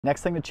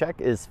Next thing to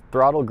check is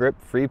throttle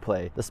grip free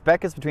play. The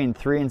spec is between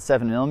 3 and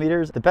 7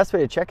 millimeters. The best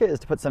way to check it is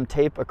to put some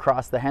tape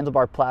across the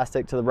handlebar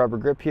plastic to the rubber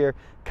grip here,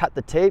 cut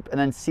the tape, and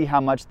then see how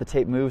much the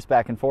tape moves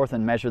back and forth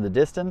and measure the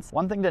distance.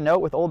 One thing to note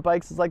with old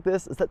bikes like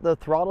this is that the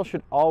throttle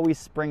should always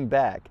spring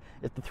back.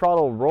 If the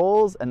throttle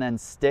rolls and then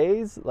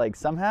stays like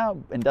somehow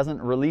and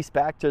doesn't release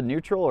back to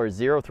neutral or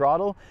zero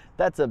throttle,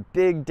 that's a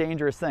big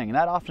dangerous thing. And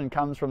that often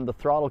comes from the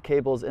throttle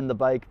cables in the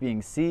bike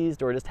being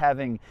seized or just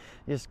having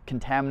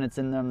contaminants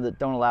in them that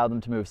don't allow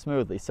them to move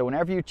smoothly. So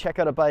whenever you check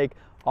out a bike,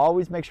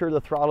 always make sure the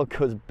throttle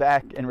goes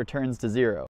back and returns to zero.